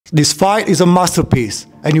This fight is a masterpiece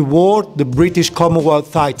and he won the British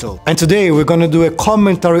Commonwealth title. And today we're going to do a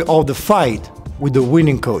commentary of the fight with the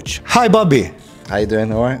winning coach. Hi Bobby. How you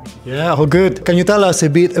doing? All right? Yeah, all good. Can you tell us a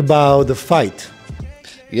bit about the fight?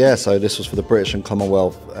 Yeah, so this was for the British and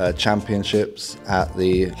Commonwealth Championships at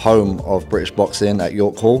the home of British Boxing at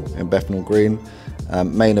York Hall in Bethnal Green.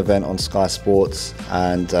 Main event on Sky Sports,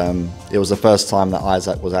 and it was the first time that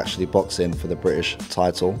Isaac was actually boxing for the British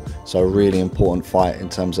title, so a really important fight in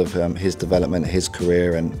terms of his development, his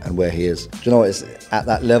career and where he is. Do you know what, it's, at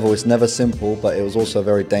that level it's never simple, but it was also a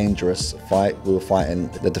very dangerous fight. We were fighting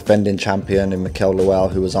the defending champion in Mikel Lawal,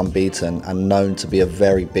 who was unbeaten and known to be a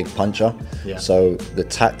very big puncher. Yeah. So the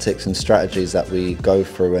tactics and strategies that we go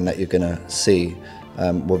through and that you're going to see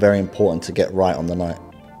were very important to get right on the night.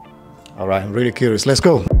 All right, I'm really curious. Let's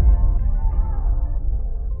go.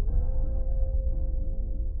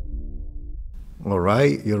 All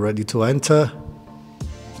right, you're ready to enter?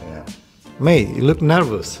 Yeah. Mate, you look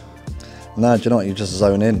nervous. No, do you know what? You just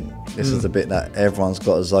zone in. This is the bit that everyone's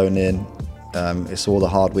got to zone in. It's all the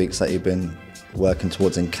hard weeks that you've been working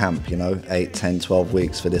towards in camp, you know, 8, 10, 12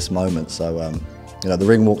 weeks for this moment. So, you know, the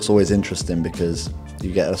ring walk's always interesting because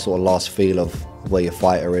you get a sort of last feel of where your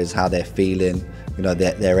fighter is, how they're feeling, you know,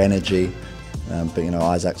 their energy. But you know,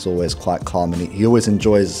 Isaac's always quite calm, and he always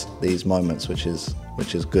enjoys these moments, which is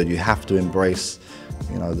good. You have to embrace,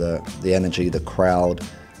 you know, the energy, the crowd,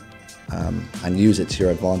 and use it to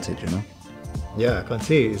your advantage. You know. Yeah, I can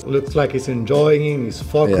see. It looks like he's enjoying. He's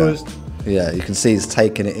focused. Yeah, you can see he's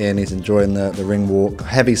taking it in. He's enjoying the ring walk.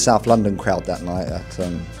 Heavy South London crowd that night at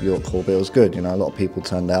York Hall, but it was good. You know, a lot of people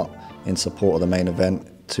turned out in support of the main event.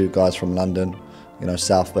 2 guys from London. You know,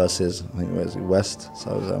 South versus, I think it was West,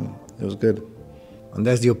 so it was good. And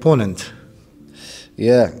there's the opponent.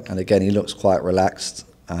 Yeah, and again, he looks quite relaxed.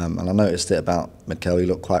 And I noticed it about Mikel, he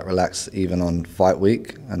looked quite relaxed even on fight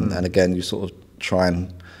week. And again, you sort of try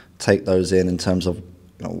and take those in terms of,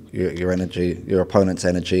 you know, your energy, your opponent's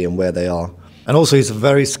energy and where they are. And also he's a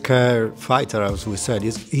very scared fighter, as we said.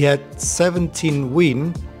 He had 17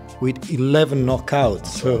 wins with 11 knockouts,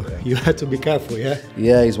 so you had to be careful, yeah?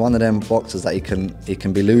 Yeah, he's one of them boxers that he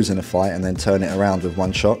can be losing a fight and then turn it around with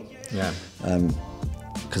one shot. Yeah.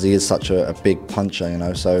 Because he is such a big puncher, you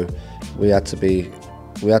know. So we had to be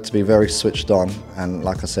very switched on. And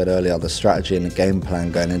like I said earlier, the strategy and the game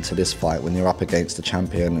plan going into this fight, when you're up against the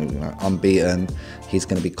champion, you know, unbeaten, he's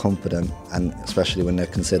going to be confident, and especially when they're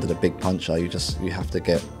considered a big puncher, you have to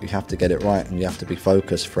get it right, and you have to be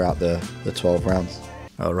focused throughout the 12 rounds.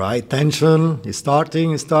 All right, tension, he's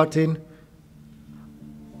starting.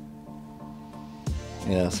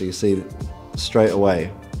 Yeah, so you see straight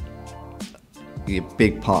away, a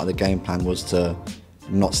big part of the game plan was to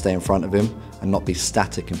not stay in front of him and not be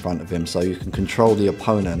static in front of him, so you can control the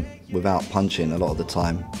opponent without punching a lot of the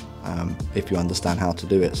time, if you understand how to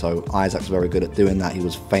do it. So Isaac's very good at doing that. He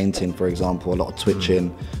was feinting, for example, a lot of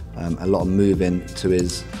twitching, a lot of moving to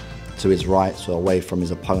his right, so away from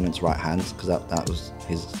his opponent's right hand, because that was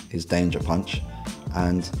his danger punch.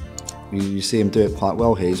 And you see him do it quite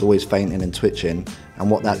well here. He's always feinting and twitching,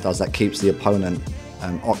 and what that does, that keeps the opponent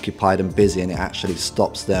occupied and busy, and it actually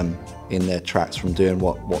stops them in their tracks from doing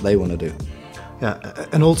what they want to do. Yeah,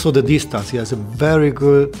 and also the distance. He has a very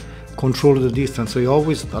good control of the distance. So he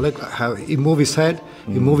always, I like how he moves his head,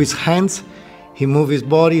 he moves his hands, he moves his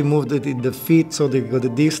body, he moves the feet, so they got the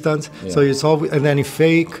distance. Yeah. So he's always, and then he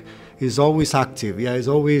fake. He's always active. Yeah, he's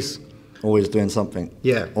always doing something.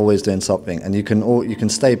 Yeah, always doing something. And you can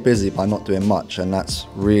stay busy by not doing much, and that's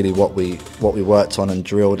really what we worked on and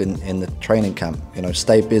drilled in the training camp. You know,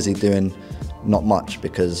 stay busy doing not much,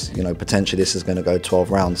 because, you know, potentially this is going to go 12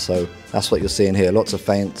 rounds. So that's what you're seeing here. Lots of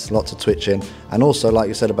feints, lots of twitching, and also, like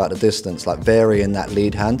you said about the distance, like varying that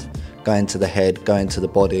lead hand, going to the head, going to the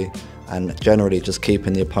body, and generally just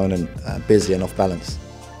keeping the opponent busy and off balance.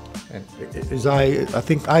 I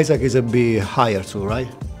think Isaac is a bit higher too, right?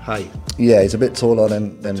 High. Yeah, he's a bit taller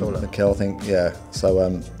than Mikel, I think. Yeah,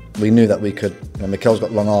 so we knew that we could. You know, Mikel's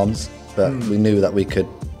got long arms, but we knew that we could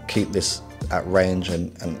keep this at range,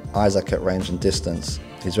 and Isaac at range and distance.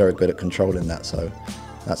 He's very good at controlling that. So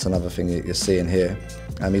that's another thing you're seeing here.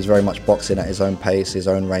 He's very much boxing at his own pace, his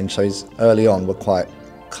own range. So he's early on, we're quite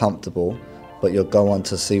comfortable, but you'll go on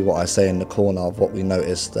to see what I say in the corner of what we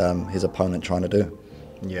noticed his opponent trying to do.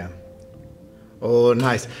 Yeah. Oh,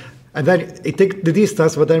 nice. And then it takes the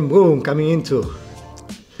distance, but then boom, coming into.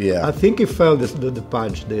 Yeah. I think he felt the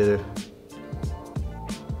punch.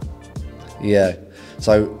 Yeah.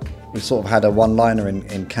 So we sort of had a one-liner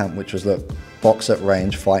in camp, which was, look, box at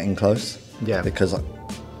range, fighting close. Yeah. Because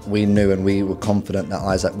we knew and we were confident that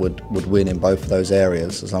Isaac would win in both of those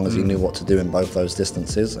areas as long as he knew what to do in both those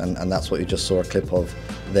distances, and that's what you just saw a clip of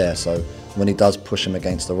there. So when he does push him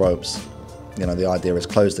against the ropes, you know, the idea is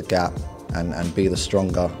close the gap and be the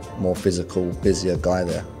stronger, more physical, busier guy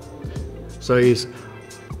there. So it's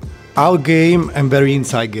out game and very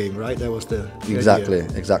inside game, right? That was the Exactly,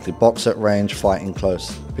 idea. exactly. Box at range, fighting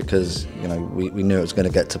close, because you know we knew it was going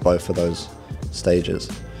to get to both of those stages.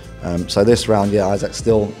 So this round, yeah, Isaac's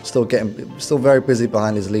still very busy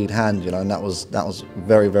behind his lead hand, you know, and that was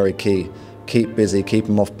very, very key. Keep busy, keep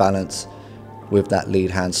him off balance with that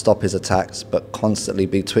lead hand, stop his attacks, but constantly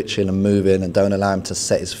be twitching and moving, and don't allow him to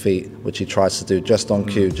set his feet, which he tries to do just on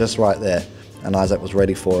cue, just right there, and Isaac was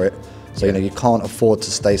ready for it. So you know you can't afford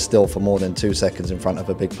to stay still for more than 2 seconds in front of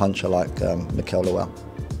a big puncher like Mikel Lewell.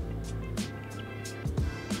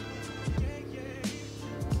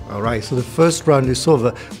 All right, so the first round is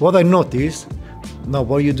over. What I noticed, now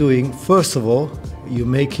what you're doing, first of all, you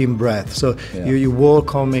make him breath. So you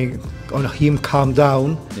work on him calm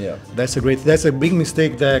down. Yeah. That's a big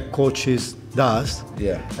mistake that coaches does.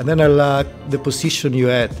 Yeah. And then I like the position you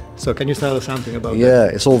had. So can you tell us something about that? Yeah,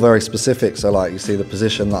 it's all very specific. So like you see the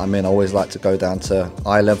position that I'm in, I always like to go down to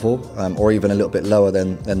eye level or even a little bit lower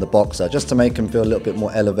than the boxer, just to make him feel a little bit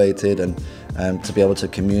more elevated and to be able to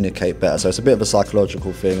communicate better. So it's a bit of a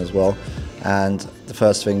psychological thing as well. And the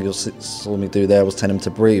first thing you saw me do there was tell him to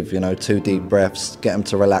breathe, you know, 2 deep breaths, get him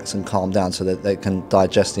to relax and calm down so that they can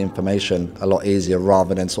digest the information a lot easier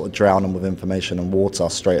rather than sort of drown them with information and water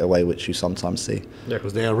straight away, which you sometimes see. Yeah,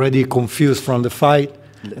 because they're already confused from the fight,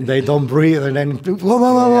 and they don't breathe, and then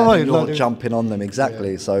you're not jumping on them,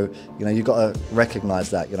 exactly. So, you know, you've got to recognize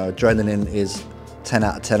that, you know, adrenaline is 10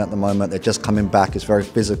 out of 10 at the moment. They're just coming back. It's very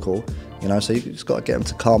physical, you know, so you just got to get them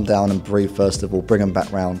to calm down and breathe first of all, bring them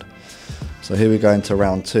back round. So here we go into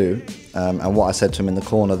round 2, and what I said to him in the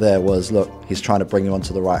corner there was, look, he's trying to bring you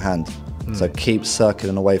onto the right hand. So keep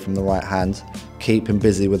circling away from the right hand, keep him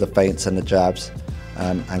busy with the feints and the jabs,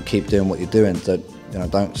 and keep doing what you're doing. So, you know,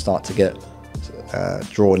 don't start to get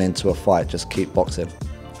drawn into a fight, just keep boxing.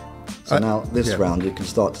 So now this round, you can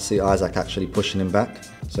start to see Isaac actually pushing him back.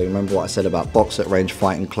 So you remember what I said about box at range,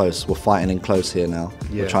 fighting close. We're fighting in close here now.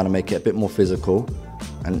 We're trying to make it a bit more physical.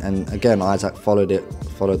 And again, Isaac followed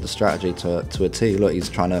the strategy to a T. Look, he's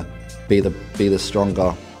trying to be the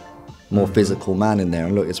stronger, more physical man in there.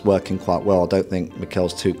 And look, it's working quite well. I don't think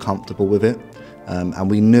Mikel's too comfortable with it. And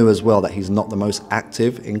we knew as well that he's not the most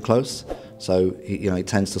active in close. So he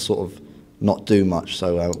tends to sort of not do much.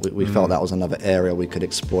 So we felt that was another area we could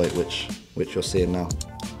exploit, which you're seeing now.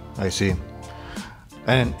 I see.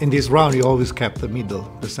 And in this round, you always kept the middle,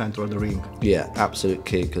 the center of the ring. Yeah, absolute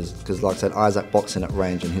key, because like I said, Isaac boxing at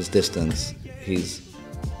range and his distance, he's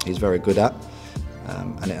very good at,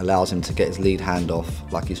 and it allows him to get his lead hand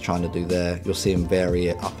off like he's trying to do there. You'll see him vary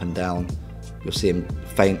it up and down. You'll see him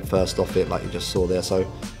feint first off it like you just saw there.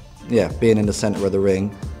 So yeah, being in the center of the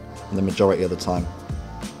ring the majority of the time.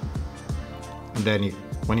 And then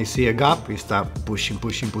when you see a gap, you start pushing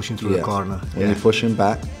through the corner. When you push him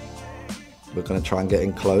back, we're going to try and get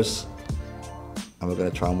in close, and we're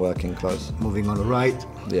going to try and work in close. Moving on the right.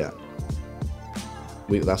 Yeah.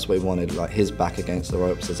 That's what we wanted, like his back against the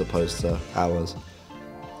ropes as opposed to ours.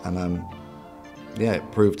 And yeah,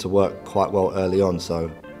 it proved to work quite well early on.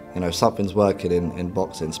 So, you know, if something's working in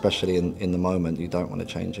boxing, especially in the moment, you don't want to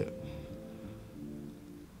change it.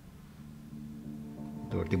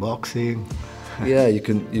 Dirty boxing. Yeah, you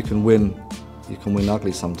can win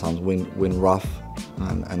ugly sometimes, win rough.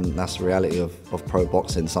 And that's the reality of pro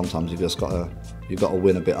boxing. Sometimes you've got to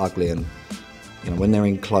win a bit ugly, and you know, when they're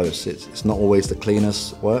in close, it's not always the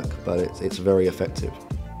cleanest work, but it's very effective.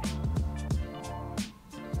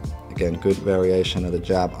 Again, good variation of the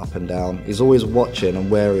jab up and down. He's always watching and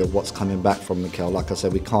wary of what's coming back from Mikel. Like I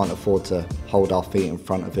said, we can't afford to hold our feet in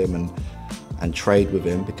front of him and trade with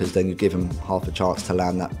him, because then you give him half a chance to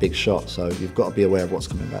land that big shot. So you've got to be aware of what's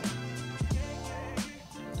coming back.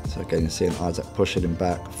 So again, you're seeing Isaac pushing him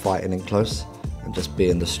back, fighting in close, and just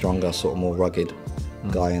being the stronger, sort of more rugged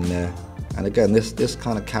guy in there. And again, this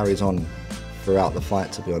kind of carries on throughout the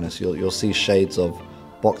fight, to be honest. You'll see shades of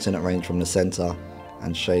boxing at range from the center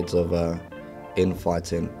and shades of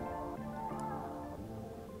infighting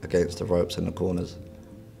against the ropes in the corners.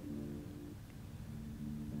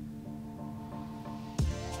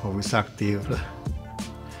 Always active.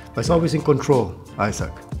 But it's always in control,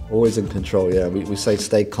 Isaac. Always in control, yeah. We say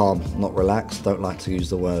stay calm, not relaxed. Don't like to use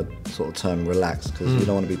the sort of term relaxed, because you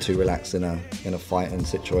don't want to be too relaxed in a fighting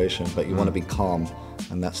situation, but you want to be calm,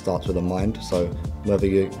 and that starts with the mind. So whether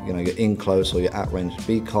you're in close or you're at range,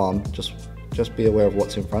 be calm. Just be aware of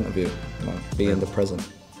what's in front of you. Be in the present.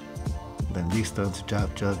 then distance,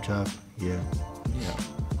 jab, jab, jab. Yeah. Yeah.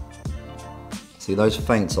 See, those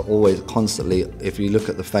feints are always constantly, if you look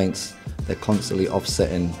at the feints, they're constantly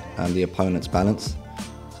offsetting the opponent's balance.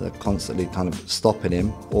 So they're constantly kind of stopping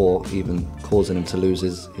him or even causing him to lose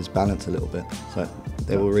his balance a little bit. So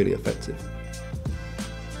they were really effective.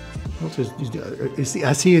 Also,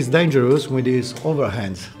 I see it's dangerous with his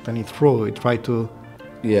overhands. When he throw, he try to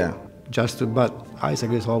but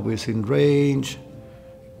Isaac is always in range,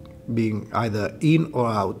 being either in or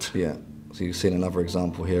out. Yeah. So you've seen another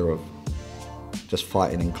example here of just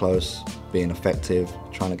fighting in close, being effective,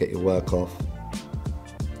 trying to get your work off,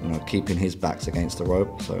 keeping his backs against the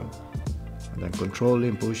rope. So, and then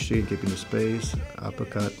controlling, pushing, keeping the space,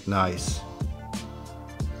 uppercut, nice.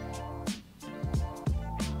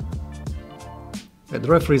 The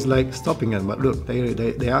referee's like stopping him, but look,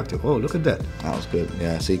 they active. Oh, look at that. That was good.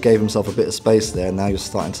 Yeah. So he gave himself a bit of space there. Now you're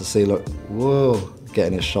starting to see, look, whoa,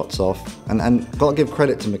 getting his shots off. And got to give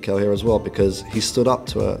credit to Mikel here as well, because he stood up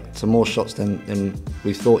to more shots than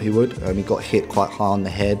we thought he would. And he got hit quite high on the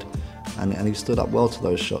head, and he stood up well to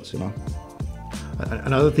those shots,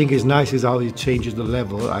 Another thing is nice is how he changes the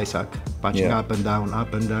level, Isaac, punching up and down,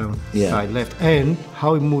 side, left, and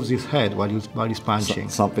how he moves his head while he's punching.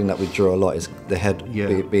 Something that we draw a lot is the head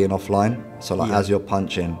being offline. So like as you're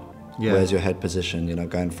punching, where's your head position?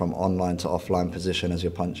 Going from online to offline position as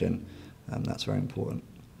you're punching. That's very important.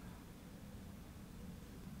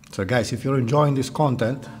 So guys, if you're enjoying this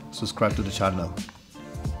content, subscribe to the channel.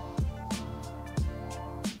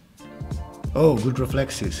 Oh, good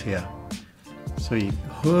reflexes here. So he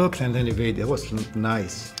hooked and then evaded. That was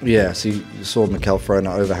nice. Yeah, so you saw Mikel throwing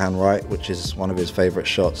that overhand right, which is one of his favourite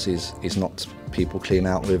shots. He's knocked people clean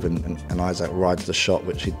out with, and Isaac rides the shot,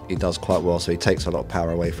 which he does quite well, so he takes a lot of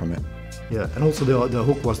power away from it. Yeah, and also the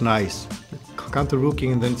hook was nice. Counter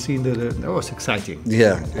hooking and then seeing that was exciting.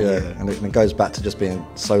 Yeah. And it goes back to just being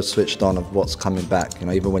so switched on of what's coming back.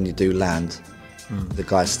 Even when you do land, the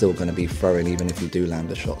guy's still going to be throwing even if you do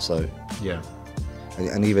land a shot. So yeah.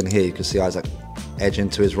 And even here you can see Isaac edging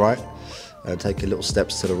to his right, taking little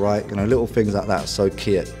steps to the right. Little things like that are so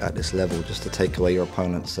key at this level, just to take away your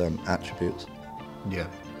opponent's attributes. Yeah.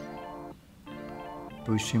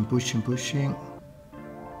 Pushing, pushing, pushing.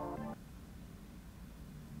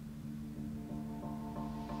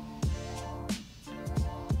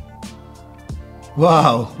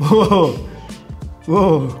 Wow! Whoa!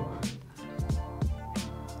 Whoa!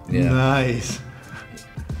 Yeah. Nice.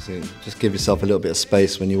 So just give yourself a little bit of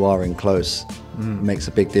space when you are in close. It makes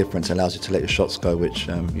a big difference. Allows you to let your shots go, which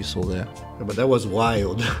you saw there. Yeah, but that was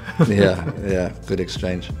wild. yeah, good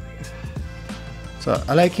exchange. So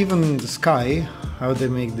I like even the Sky, how they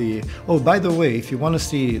make the. Oh, by the way, if you want to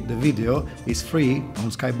see the video, it's free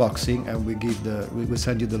on Sky Boxing, and we will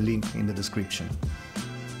send you the link in the description.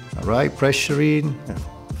 All right, pressuring,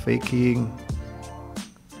 faking.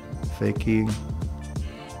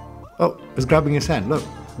 Oh, it's grabbing his hand. Look,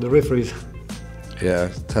 the referee's. Yeah,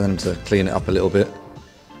 telling him to clean it up a little bit.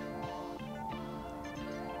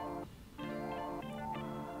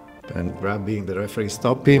 And grabbing, the referee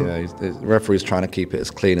stop him. Yeah, the referee's trying to keep it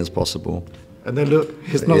as clean as possible. And then look,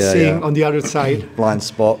 he's not seeing on the other side. Blind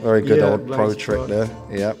spot, very good old pro trick there.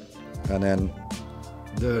 Yep. And then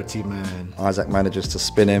dirty man. Isaac manages to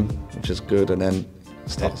spin him, which is good, and then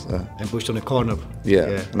starts and pushed on the corner. Yeah,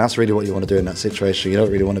 and that's really what you want to do in that situation. You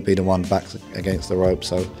don't really want to be the one back against the rope,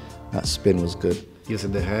 so that spin was good.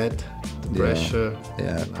 Using the head, the pressure.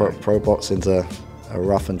 Yeah, pro boxing's a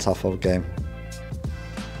rough and tough old game.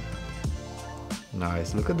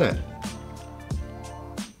 Nice, look at that.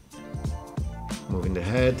 Moving the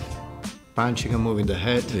head, punching and moving the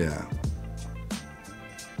head. Yeah.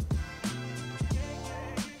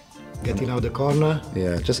 Getting out the corner.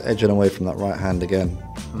 Yeah, just edging away from that right hand again.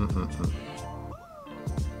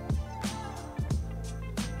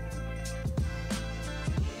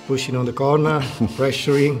 Pushing on the corner,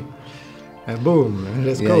 pressuring, and boom, and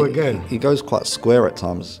let's go again. He goes quite square at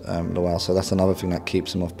times, Noel, so that's another thing that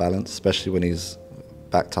keeps him off balance, especially when he's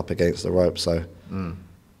backed up against the rope. So.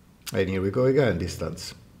 And here we go again,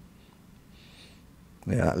 distance.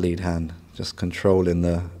 Yeah, that lead hand, just controlling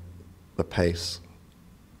the pace.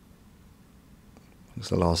 It's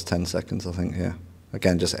the last 10 seconds, I think, here.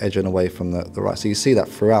 Again, just edging away from the right. So you see that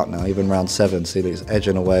throughout now, even round 7. See that he's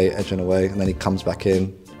edging away, and then he comes back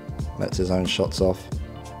in, lets his own shots off.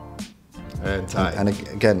 And time. And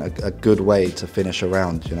again, a good way to finish a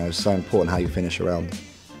round. It's so important how you finish a round.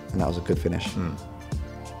 And that was a good finish.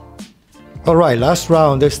 All right, last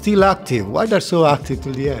round. They're still active. Why they're so active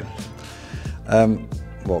till the end?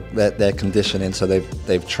 Well, they're conditioning, so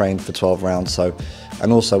they've trained for 12 rounds. So,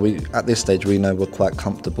 and also at this stage we know we're quite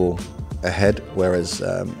comfortable ahead, whereas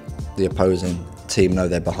the opposing team know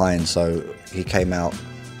they're behind. So he came out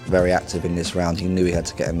very active in this round. He knew he had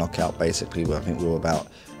to get a knockout. Basically, I think we were about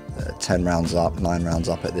 10 rounds up, 9 rounds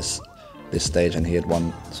up at this stage, and he had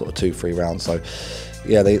won sort of 2-3 rounds. So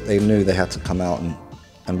yeah, they knew they had to come out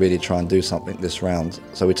and really try and do something this round.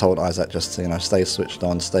 So we told Isaac just to, stay switched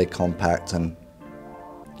on, stay compact, and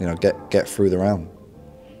get through the round.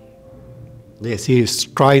 Yes, he's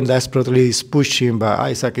trying desperately, he's pushing, but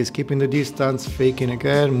Isaac is keeping the distance, faking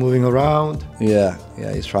again, moving around. Yeah,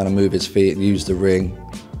 he's trying to move his feet, use the ring,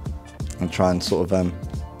 and try and sort of...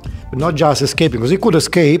 But not just escaping, because he could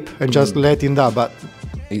escape and just let him down, but...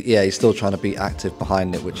 Yeah, he's still trying to be active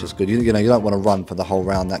behind it, which is good. You don't want to run for the whole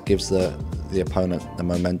round. That gives the opponent the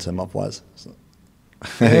momentum, otherwise. So.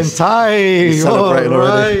 And time! He's celebrating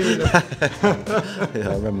already. Right. Yeah,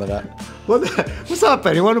 I remember that. What's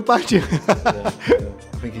happening? You want to punch him? Yeah.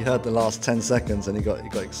 I think he heard the last 10 seconds and he got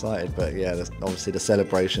excited. But yeah, obviously the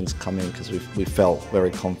celebrations come in because we felt very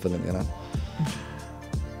confident,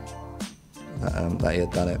 that he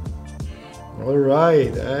had done it. All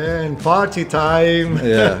right, and party time.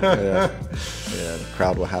 Yeah. The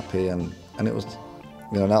crowd were happy, and it was,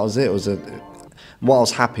 that was it. It was what I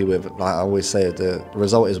was happy with. Like I always say, the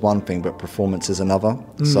result is one thing, but performance is another.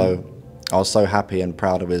 So I was so happy and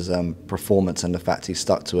proud of his performance and the fact he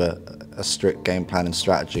stuck to a strict game plan and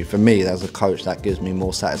strategy. For me, as a coach, that gives me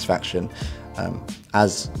more satisfaction,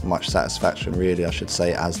 as much satisfaction, really, I should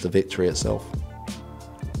say, as the victory itself.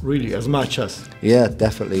 Really, as much as? Yeah,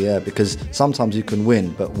 definitely, yeah, because sometimes you can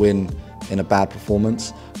win, but win in a bad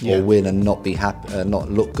performance, or win and not be happy, not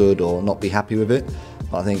look good, or not be happy with it.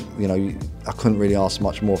 But I think, I couldn't really ask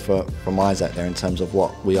much more from Isaac there in terms of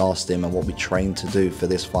what we asked him and what we trained to do for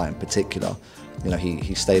this fight in particular.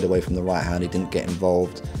 He stayed away from the right hand, he didn't get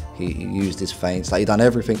involved, he used his feints, like he done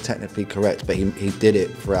everything technically correct, but he did it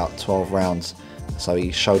throughout 12 rounds. So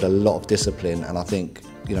he showed a lot of discipline, and I think,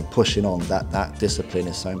 pushing on, that discipline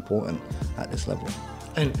is so important at this level.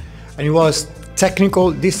 And he was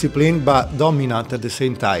technical, discipline, but dominant at the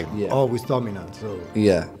same time. Yeah. Always dominant. So.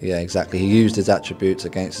 Yeah, exactly. He used his attributes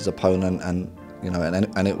against his opponent, and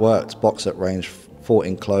and it worked. Boxed at range, fought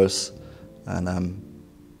in close, and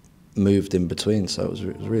moved in between. So it was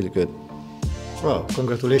really good. Well,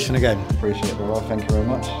 congratulations again. Appreciate it, brother. Thank you very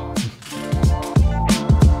much.